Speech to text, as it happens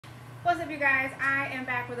What's up, you guys? I am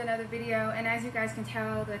back with another video, and as you guys can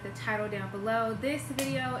tell with the title down below, this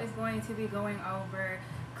video is going to be going over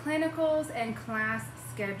clinicals and class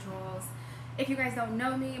schedules. If you guys don't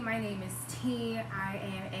know me, my name is T. I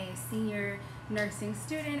am a senior nursing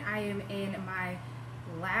student. I am in my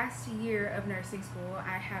last year of nursing school.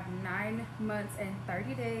 I have 9 months and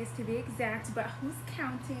 30 days to be exact, but who's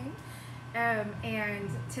counting? And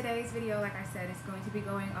today's video, like I said, is going to be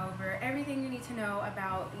going over everything you need to know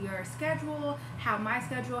about your schedule, how my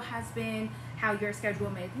schedule has been, how your schedule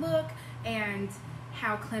may look, and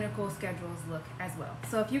how clinical schedules look as well.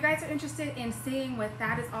 So if you guys are interested in seeing what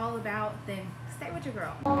that is all about, then stay with your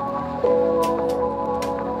girl.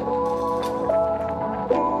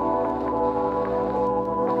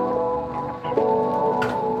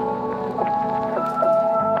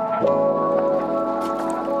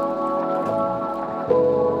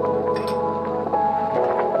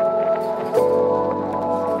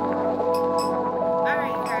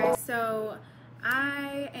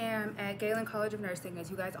 Galen College of Nursing,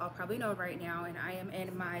 as you guys all probably know right now, and I am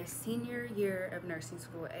in my senior year of nursing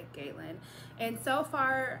school at Galen. And so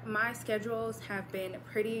far my schedules have been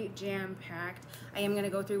pretty jam-packed. I am going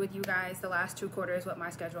to go through with you guys the last 2 quarters what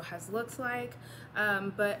my schedule has looked like,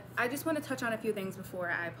 but I just want to touch on a few things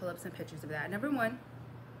before I pull up some pictures of that. Number one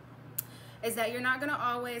is that you're not going to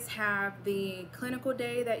always have the clinical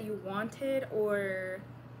day that you wanted, or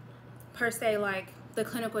per se like the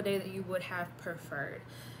clinical day that you would have preferred.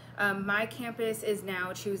 My campus is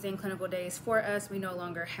now choosing clinical days for us. We no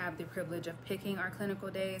longer have the privilege of picking our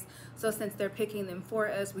clinical days. So since they're picking them for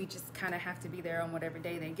us, we just kind of have to be there on whatever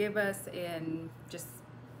day they give us and just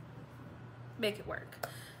make it work.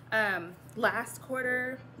 Last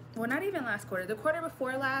quarter, well, not even last quarter, the quarter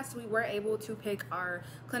before last, we were able to pick our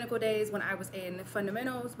clinical days when I was in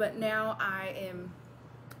fundamentals, but now I am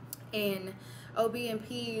in OB and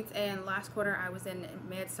Peds, and last quarter I was in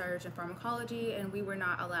med surg and pharmacology, and we were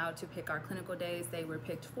not allowed to pick our clinical days. They were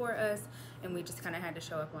picked for us, and we just kind of had to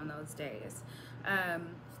show up on those days.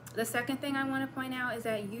 The second thing I want to point out is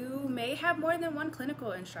that you may have more than one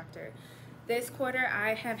clinical instructor. This quarter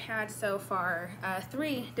I have had so far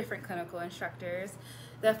 3 different clinical instructors.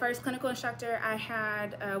 The first clinical instructor I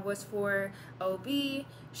had was for OB.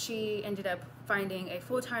 She ended up finding a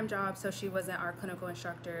full-time job, so she wasn't our clinical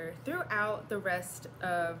instructor throughout the rest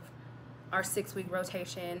of our 6-week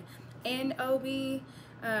rotation in OB.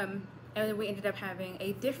 And we ended up having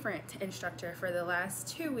a different instructor for the last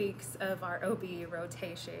 2 weeks of our OB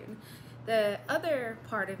rotation. The other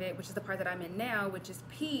part of it, which is the part that I'm in now, which is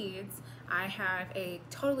Peds, I have a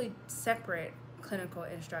totally separate clinical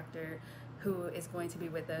instructor who is going to be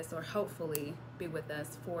with us, or hopefully be with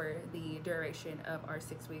us, for the duration of our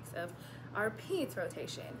 6 weeks of our Peds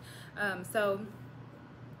rotation. So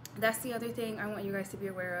that's the other thing I want you guys to be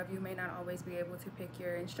aware of. You may not always be able to pick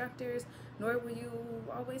your instructors, nor will you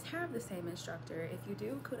always have the same instructor. If you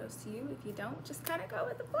do, kudos to you. If you don't, just kind of go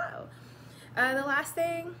with the flow. The last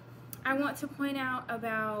thing I want to point out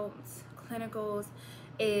about clinicals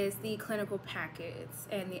is the clinical packets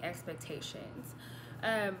and the expectations.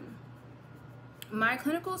 My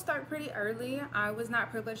clinicals start pretty early. I was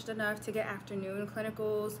not privileged enough to get afternoon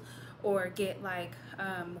clinicals or get like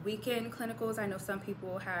weekend clinicals. I know some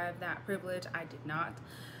people have that privilege. I did not.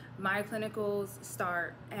 My clinicals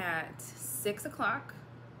start at 6 o'clock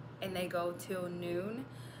and they go till noon.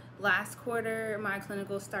 Last quarter, my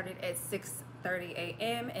clinicals started at 6:30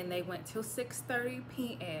 a.m. and they went till 6:30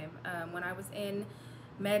 p.m. When I was in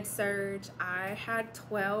med surg, I had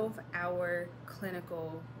 12-hour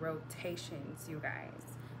clinical rotations, you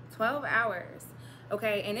guys. 12 hours.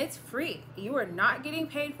 Okay, and it's free. You are not getting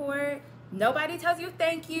paid for it. Nobody tells you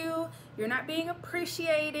thank you. You're not being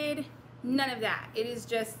appreciated. None of that. It is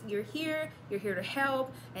just, you're here to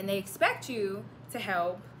help, and they expect you to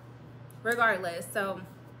help regardless. So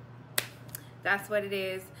that's what it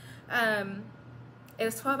is. It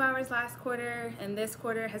was 12 hours last quarter, and this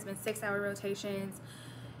quarter has been 6-hour rotations.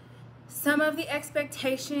 Some of the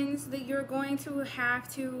expectations that you're going to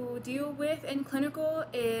have to deal with in clinical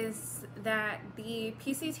is that the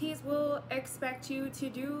PCTs will expect you to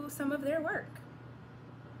do some of their work,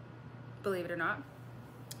 believe it or not.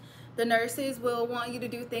 The nurses will want you to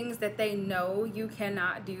do things that they know you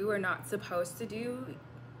cannot do or not supposed to do,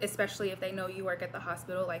 especially if they know you work at the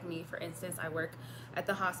hospital. Like me, for instance, I work at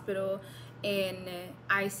the hospital in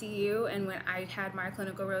ICU, and when I had my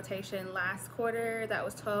clinical rotation last quarter, that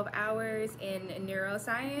was 12 hours in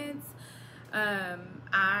neuroscience.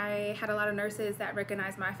 I had a lot of nurses that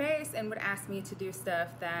recognized my face and would ask me to do stuff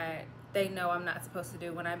that they know I'm not supposed to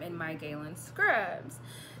do when I'm in my Galen scrubs.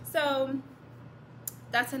 So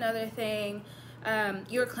that's another thing.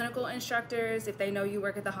 Your clinical instructors, if they know you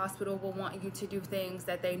work at the hospital, will want you to do things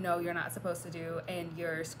that they know you're not supposed to do in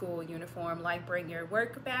your school uniform, like bring your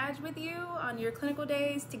work badge with you on your clinical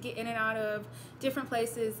days to get in and out of different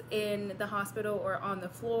places in the hospital or on the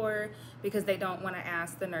floor, because they don't want to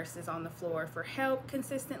ask the nurses on the floor for help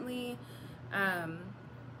consistently.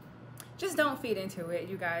 Just don't feed into it,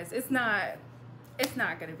 you guys. It's not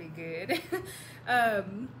gonna be good.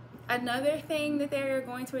 Another thing that they're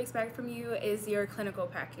going to expect from you is your clinical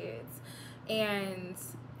packets, and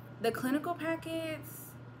the clinical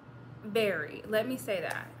packets vary. Let me say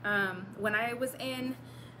that. When I was in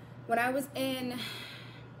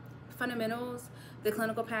fundamentals, the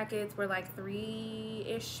clinical packets were like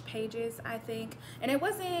 3-ish pages, I think, and it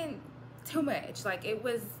wasn't too much. Like, it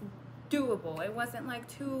was doable. It wasn't like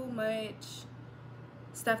too much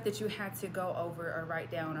stuff that you had to go over or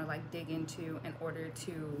write down or like dig into in order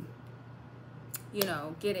to, you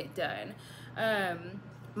know, get it done.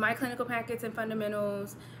 My clinical packets and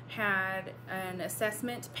fundamentals had an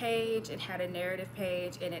assessment page, it had a narrative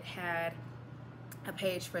page, and it had a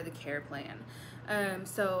page for the care plan.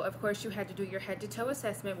 So of course you had to do your head-to-toe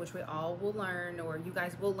assessment, which we all will learn, or you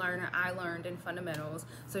guys will learn, or I learned in fundamentals.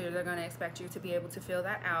 So they're going to expect you to be able to fill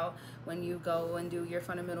that out when you go and do your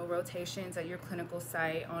fundamental rotations at your clinical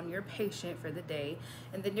site on your patient for the day.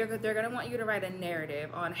 And then they're going to want you to write a narrative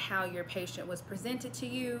on how your patient was presented to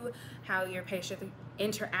you, how your patient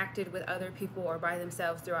interacted with other people or by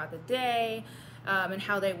themselves throughout the day, and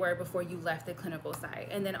how they were before you left the clinical site.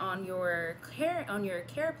 And then on your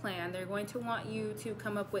care plan, they're going to want you to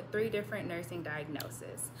come up with 3 different nursing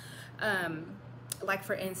diagnoses. Like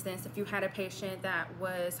for instance, if you had a patient that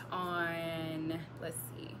was on,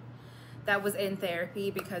 that was in therapy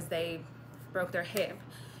because they broke their hip,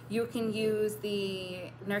 you can use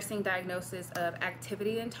the nursing diagnosis of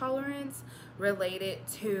activity intolerance related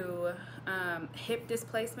to hip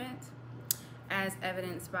displacement, as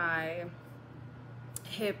evidenced by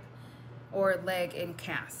hip or leg in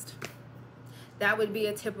cast. That would be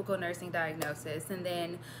a typical nursing diagnosis. And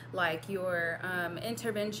then like your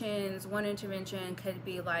interventions, one intervention could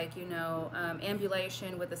be like, you know,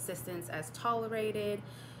 ambulation with assistance as tolerated,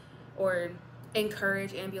 or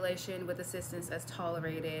encourage ambulation with assistance as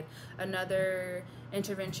tolerated. Another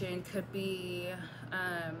intervention could be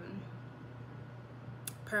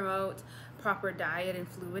promote proper diet and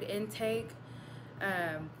fluid intake,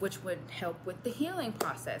 which would help with the healing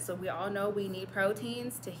process. So we all know we need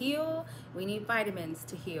proteins to heal, we need vitamins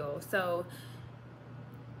to heal. So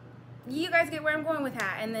you guys get where I'm going with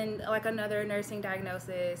that. And then like another nursing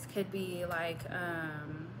diagnosis could be like,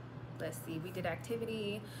 we did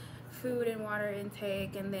activity, food and water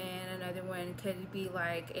intake, and then another one could be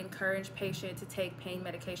like encourage patient to take pain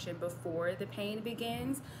medication before the pain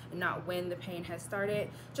begins and not when the pain has started,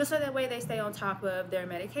 just so that way they stay on top of their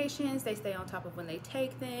medications, they stay on top of when they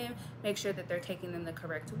take them, make sure that they're taking them the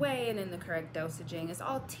correct way and in the correct dosaging. It's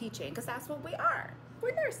all teaching, because that's what we are.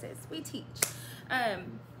 We're nurses, we teach.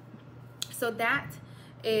 So that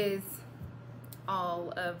is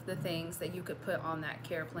all of the things that you could put on that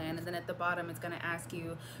care plan. And then at the bottom it's going to ask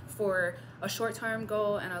you for a short-term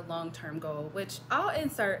goal and a long-term goal, which I'll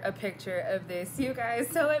insert a picture of this, you guys,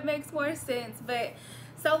 so it makes more sense. But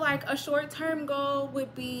so like a short-term goal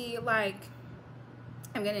would be like,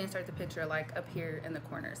 I'm going to insert the picture like up here in the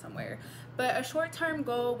corner somewhere, but a short-term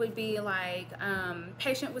goal would be like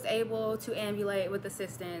patient was able to ambulate with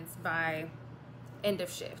assistance by end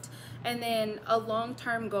of shift. And then a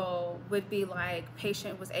long-term goal would be like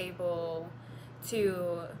patient was able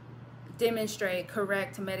to demonstrate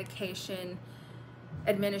correct medication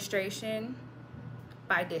administration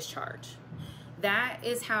by discharge. That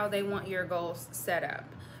is how they want your goals set up.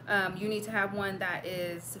 You need to have one that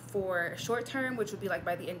is for short term, which would be like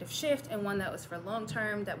by the end of shift, and one that was for long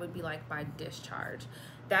term, that would be like by discharge.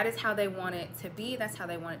 That is how they want it to be. That's how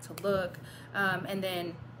they want it to look. And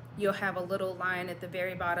then you'll have a little line at the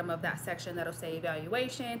very bottom of that section that'll say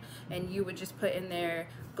evaluation, and you would just put in there,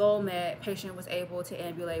 goal met, patient was able to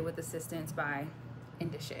ambulate with assistance by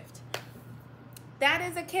end of shift. That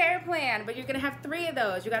is a care plan, but you're gonna have 3 of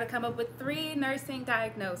those. You gotta come up with 3 nursing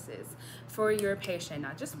diagnoses for your patient,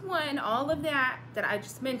 not just one. All of that I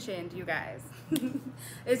just mentioned, you guys,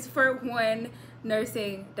 is for one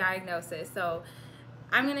nursing diagnosis. So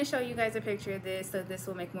I'm going to show you guys a picture of this so this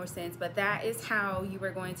will make more sense, but that is how you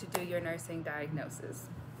are going to do your nursing diagnosis.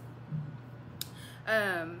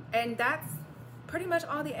 And that's pretty much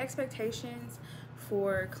all the expectations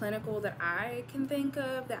for clinical that I can think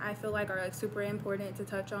of that I feel like are like super important to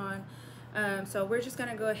touch on. So we're just going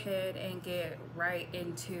to go ahead and get right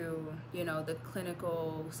into, you know, the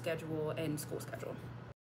clinical schedule and school schedule.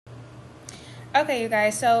 Okay, you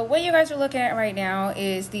guys, so what you guys are looking at right now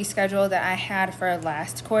is the schedule that I had for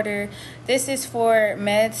last quarter. This is for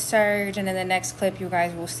med surg, and in the next clip you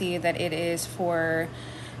guys will see that it is for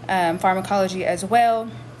pharmacology as well.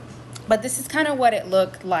 But this is kind of what it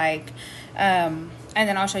looked like. And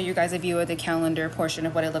then I'll show you guys a view of the calendar portion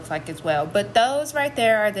of what it looks like as well. But those right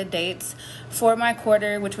there are the dates for my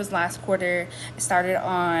quarter, which was last quarter. It started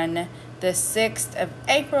on the 6th of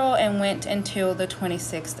April and went until the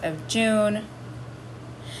 26th of June.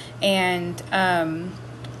 And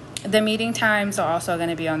the meeting times are also going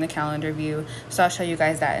to be on the calendar view, so I'll show you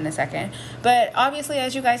guys that in a second. But obviously,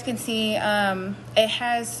 as you guys can see, it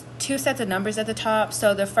has two sets of numbers at the top.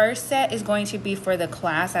 So the first set is going to be for the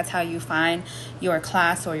class. That's how you find your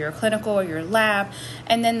class or your clinical or your lab.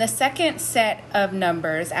 And then the second set of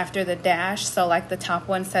numbers after the dash, so like the top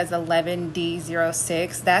one says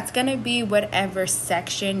 11D06, that's going to be whatever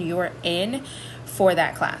section you're in for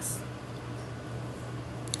that class.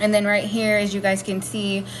 And then right here, as you guys can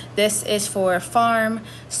see, this is for pharm.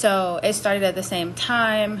 So it started at the same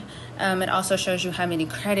time. It also shows you how many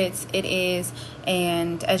credits it is.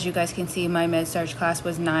 And as you guys can see, my med surg class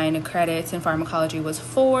was 9 credits and pharmacology was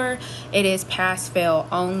 4. It is pass fail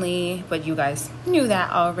only, but you guys knew that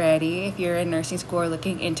already. If you're in nursing school or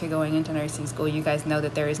looking into going into nursing school, you guys know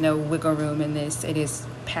that there is no wiggle room in this. It is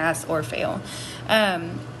pass or fail.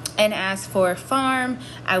 And as for pharm,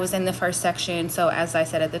 I was in the first section. So as I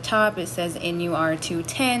said at the top, it says NUR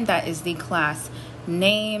 210. That is the class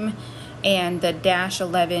name. And the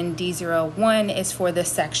 -11D01 is for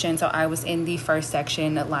this section. So I was in the first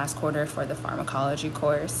section last quarter for the pharmacology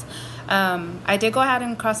course. I did go ahead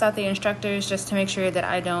and cross out the instructors just to make sure that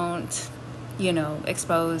I don't,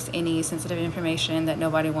 expose any sensitive information that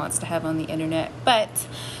nobody wants to have on the internet. But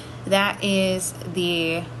that is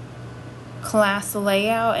the class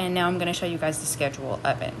layout, and now I'm going to show you guys the schedule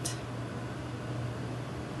of it.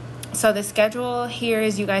 So the schedule here,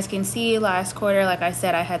 as you guys can see, last quarter, like I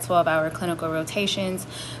said, I had 12-hour clinical rotations.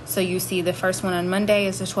 So you see the first one on Monday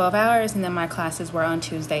is the 12 hours, and then my classes were on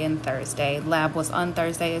Tuesday and Thursday. Lab was on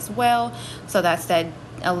Thursday as well. So that's that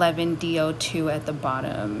 11D02 at the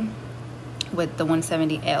bottom with the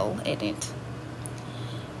 170L in it.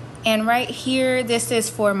 And right here, this is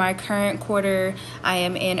for my current quarter. I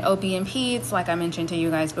am in OB and Peds, like I mentioned to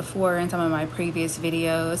you guys before in some of my previous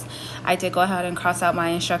videos. I did go ahead and cross out my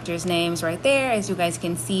instructors' names right there. As you guys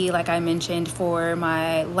can see, like I mentioned, for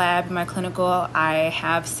my lab, my clinical, I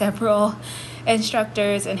have several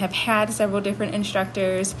instructors and have had several different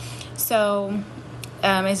instructors. So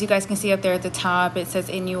as you guys can see up there at the top, it says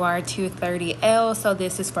NUR 230L. So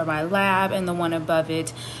this is for my lab, and the one above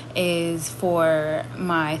it is for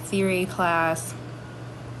my theory class.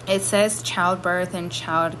 It says childbirth and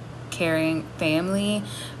child caring family.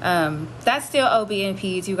 That's still OB and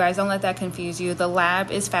Peds. You guys, don't let that confuse you. The lab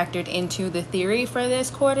is factored into the theory for this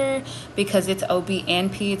quarter because it's OB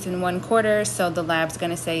and Peds in one quarter. So the lab's going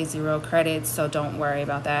to say 0 credits. So don't worry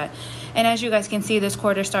about that. And as you guys can see, this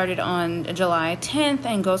quarter started on July 10th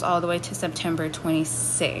and goes all the way to September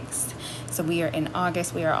 26th. So we are in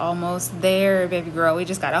August. We are almost there, baby girl. We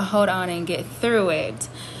just got to hold on and get through it.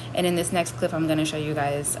 And in this next clip, I'm going to show you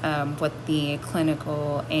guys what the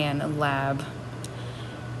clinical and lab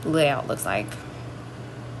layout looks like.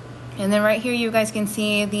 And then right here, you guys can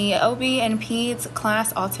see the OB and Peds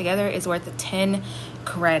class altogether is worth 10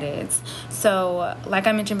 credits. So like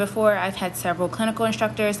I mentioned before, I've had several clinical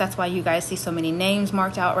instructors. That's why you guys see so many names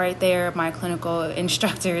marked out right there. My clinical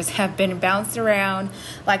instructors have been bounced around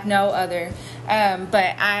like no other.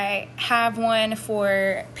 But I have one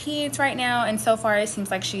for Peds right now, and so far it seems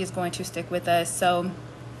like she is going to stick with us. So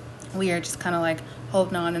we are just kind of like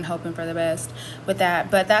holding on and hoping for the best with that.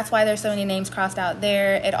 But that's why there's so many names crossed out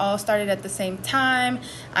there. It all started at the same time.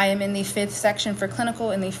 I am in the 5th section for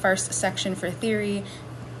clinical and the 1st section for theory.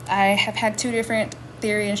 I have had 2 different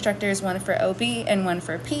theory instructors, one for OB and one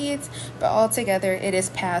for Peds, but altogether it is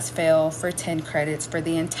pass-fail for 10 credits for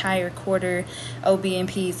the entire quarter. OB and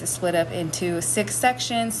Peds is split up into 6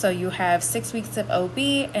 sections, so you have 6 weeks of OB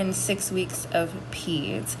and 6 weeks of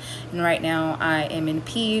Peds. And right now I am in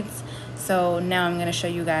Peds, so now I'm going to show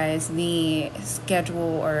you guys the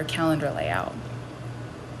schedule or calendar layout.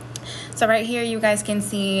 So right here you guys can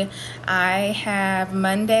see I have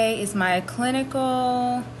Monday is my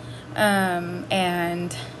clinical,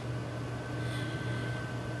 and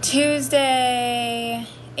Tuesday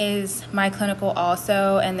is my clinical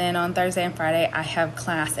also, and then on Thursday and Friday I have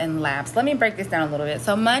class and labs. Let me break this down a little bit.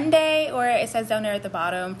 So Monday, or it says down there at the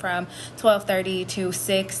bottom, from 12:30 to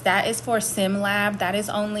 6, that is for sim lab. That is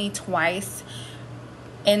only twice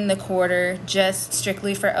in the quarter, just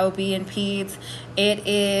strictly for OB and peds. It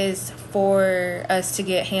is for us to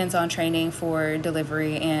get hands-on training for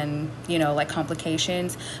delivery and, like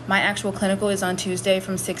complications. My actual clinical is on Tuesday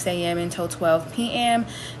from 6 a.m. until 12 p.m.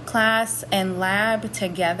 Class and lab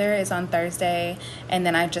together is on Thursday. And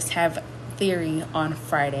then I just have theory on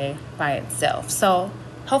Friday by itself. So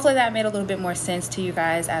hopefully that made a little bit more sense to you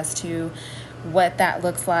guys as to what that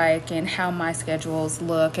looks like and how my schedules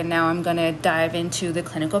look. And now I'm going to dive into the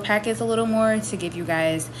clinical packets a little more to give you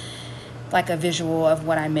guys like a visual of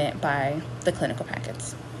what I meant by the clinical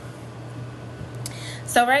packets.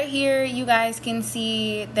 So right here, you guys can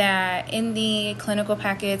see that in the clinical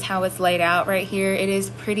packets, how it's laid out right here, it is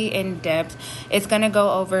pretty in depth. It's going to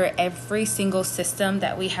go over every single system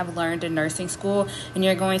that we have learned in nursing school, and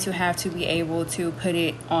you're going to have to be able to put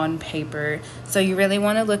it on paper. So you really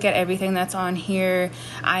want to look at everything that's on here.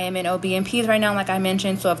 I am in OB and Peds right now, like I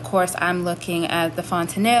mentioned. So of course, I'm looking at the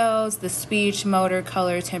fontanelles, the speech, motor,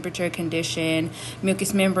 color, temperature, condition,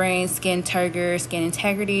 mucous membrane, skin turgor, skin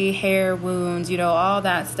integrity, hair, wounds, all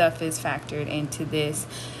that stuff is factored into this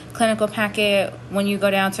clinical packet. When you go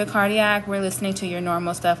down to cardiac, we're listening to your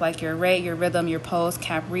normal stuff like your rate, your rhythm, your pulse,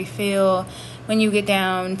 cap refill. When you get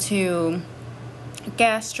down to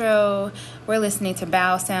gastro, we're listening to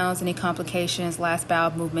bowel sounds, any complications, last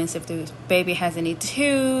bowel movements, if the baby has any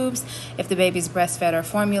tubes, if the baby's breastfed or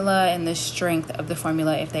formula, and the strength of the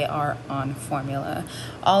formula if they are on formula.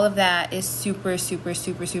 All of that is super, super,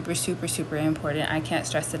 super, super, super, super important. I can't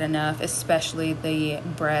stress it enough, especially the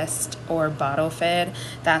breast or bottle fed.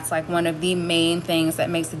 That's like one of the main things that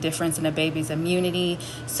makes a difference in a baby's immunity.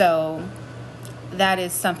 So that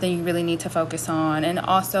is something you really need to focus on. And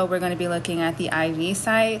also, we're going to be looking at the IV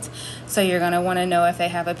site. So you're going to want to know if they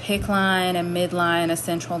have a PICC line, a midline, a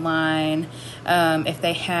central line, if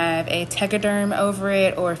they have a tegaderm over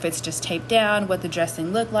it, or if it's just taped down, what the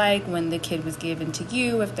dressing looked like when the kid was given to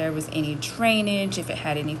you, if there was any drainage, if it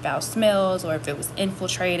had any foul smells, or if it was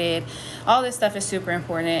infiltrated. All this stuff is super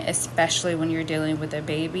important, especially when you're dealing with a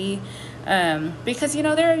baby. Because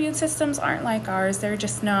their immune systems aren't like ours. They're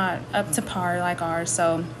just not up to par like ours.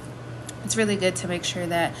 So it's really good to make sure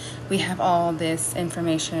that we have all this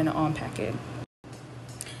information on packet.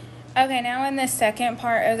 Okay, now in the second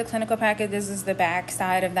part of the clinical packet, this is the back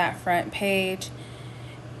side of that front page.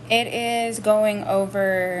 It is going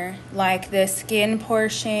over like the skin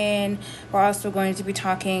portion. We're also going to be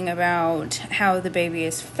talking about how the baby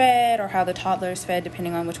is fed or how the toddler is fed,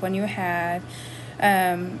 depending on which one you have.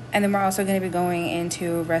 And then we're also going to be going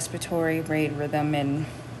into respiratory rate, rhythm, and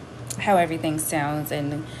how everything sounds,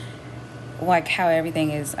 and like how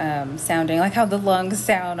everything is sounding, like how the lungs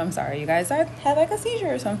sound. I'm sorry, you guys, I had like a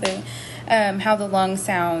seizure or something. How the lung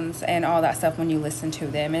sounds and all that stuff when you listen to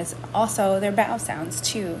them is also their bowel sounds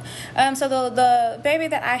too. So the baby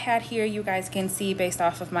that I had here, you guys can see based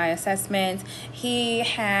off of my assessment, he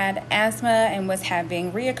had asthma and was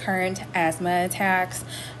having reoccurrent asthma attacks.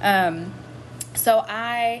 So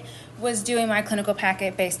I was doing my clinical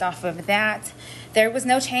packet based off of that. There was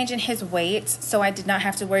no change in his weight, so I did not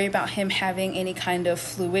have to worry about him having any kind of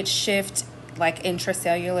fluid shift, like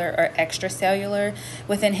intracellular or extracellular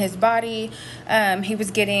within his body. He was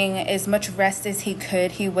getting as much rest as he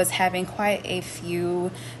could. He was having quite a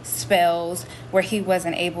few spells where he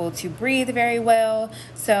wasn't able to breathe very well.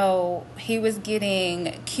 So he was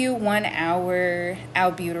getting Q1 hour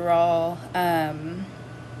albuterol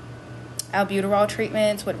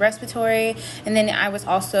treatments with respiratory, and then I was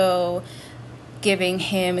also giving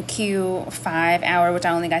him Q5 hour, which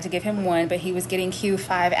I only got to give him one, but he was getting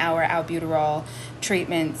Q5 hour albuterol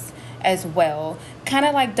treatments as well, kind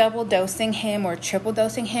of like double dosing him or triple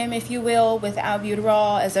dosing him, if you will, with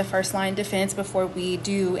albuterol as a first line defense before we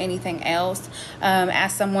do anything else.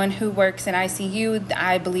 As someone who works in ICU,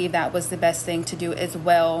 I believe that was the best thing to do as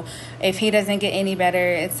well. If he doesn't get any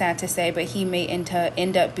better, it's sad to say, but he may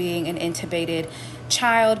end up being an intubated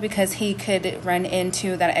child, because he could run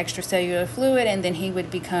into that extracellular fluid and then he would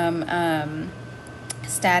become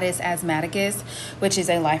status asthmaticus, which is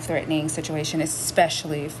a life-threatening situation,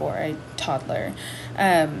 especially for a toddler.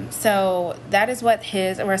 So that is what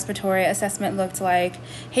his respiratory assessment looked like.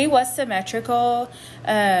 He was symmetrical.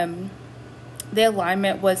 The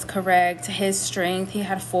alignment was correct. His strength, he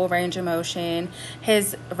had full range of motion.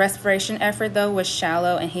 His respiration effort, though, was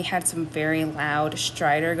shallow, and he had some very loud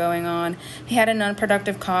stridor going on. He had a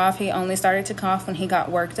non-productive cough. He only started to cough when he got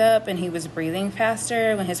worked up, and he was breathing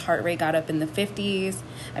faster when his heart rate got up in the 50s.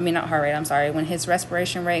 When his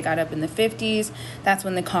respiration rate got up in the 50s, that's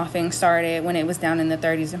when the coughing started. When it was down in the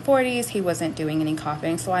 30s and 40s, he wasn't doing any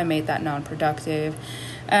coughing, so I made that non-productive.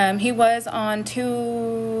 He was on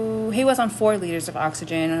 2 he was on 4 liters of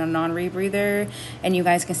oxygen on a non-rebreather, and you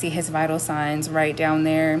guys can see his vital signs right down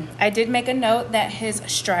there. I did make a note that his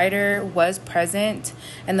stridor was present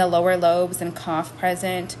in the lower lobes and cough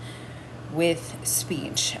present with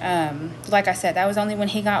speech. Like I said, that was only when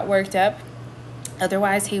he got worked up.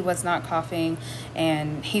 Otherwise, he was not coughing,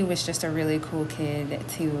 and he was just a really cool kid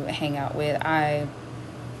to hang out with. I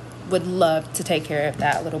would love to take care of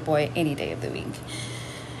that little boy any day of the week.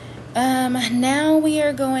 Now we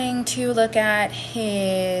are going to look at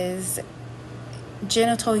his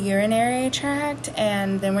genital urinary tract,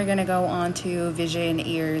 and then we're going to go on to vision,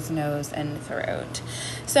 ears, nose, and throat.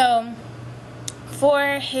 So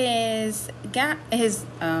for his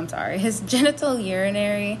genital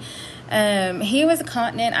urinary, he was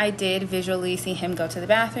continent. I did visually see him go to the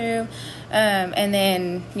bathroom, and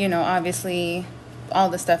then, you know, obviously all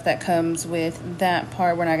the stuff that comes with that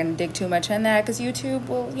part. We're not going to dig too much on that because YouTube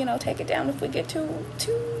will, you know, take it down if we get too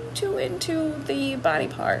into the body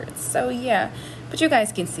parts. So yeah, but you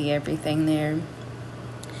guys can see everything there.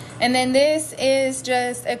 And then this is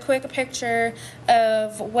just a quick picture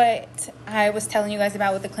of what I was telling you guys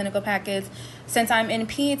about with the clinical packets. Since I'm in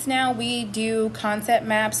peds now, we do concept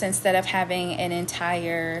maps instead of having an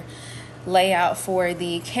entire layout for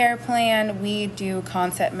the care plan. We do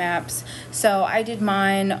concept maps. So I did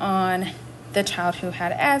mine on the child who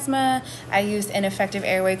had asthma. I used ineffective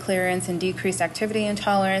airway clearance and decreased activity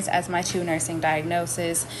intolerance as my 2 nursing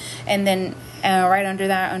diagnoses. And then right under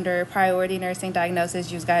that, under priority nursing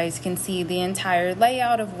diagnosis, you guys can see the entire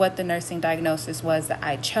layout of what the nursing diagnosis was that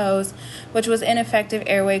I chose, which was ineffective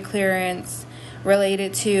airway clearance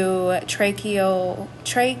related to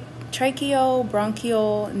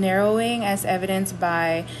tracheobronchial narrowing as evidenced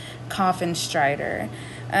by cough and stridor.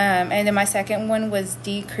 And then my second one was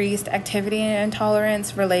decreased activity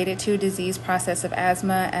intolerance related to disease process of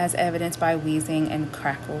asthma as evidenced by wheezing and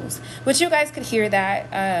crackles, which you guys could hear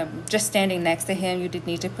that just standing next to him. You did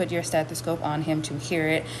need to put your stethoscope on him to hear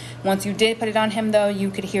it. Once you did put it on him, though, you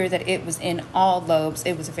could hear that it was in all lobes.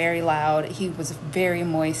 It was very loud. He was very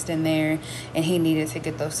moist in there, and he needed to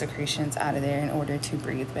get those secretions out of there in order to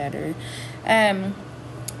breathe better.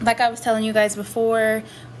 Like I was telling you guys before,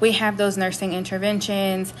 we have those nursing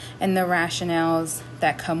interventions and the rationales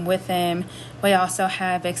that come with them. We also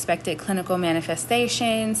have expected clinical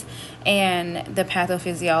manifestations and the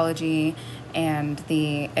pathophysiology and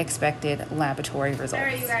the expected laboratory results. All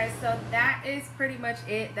right, you guys, so that is pretty much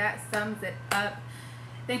it. That sums it up.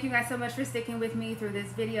 Thank you guys so much for sticking with me through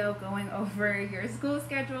this video, going over your school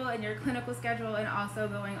schedule and your clinical schedule, and also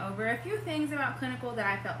going over a few things about clinical that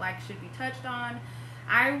I felt like should be touched on.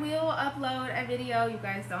 I will upload a video, you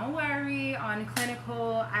guys don't worry, on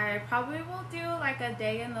clinical. I probably will do like a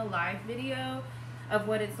day in the life video of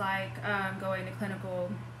what it's like going to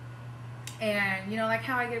clinical, and, you know, like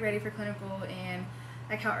how I get ready for clinical, and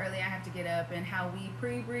like how early I have to get up, and how we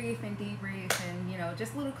pre-brief and debrief, and, you know,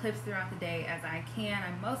 just little clips throughout the day as I can.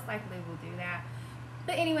 I most likely will do that.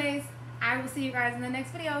 But anyways, I will see you guys in the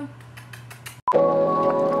next video.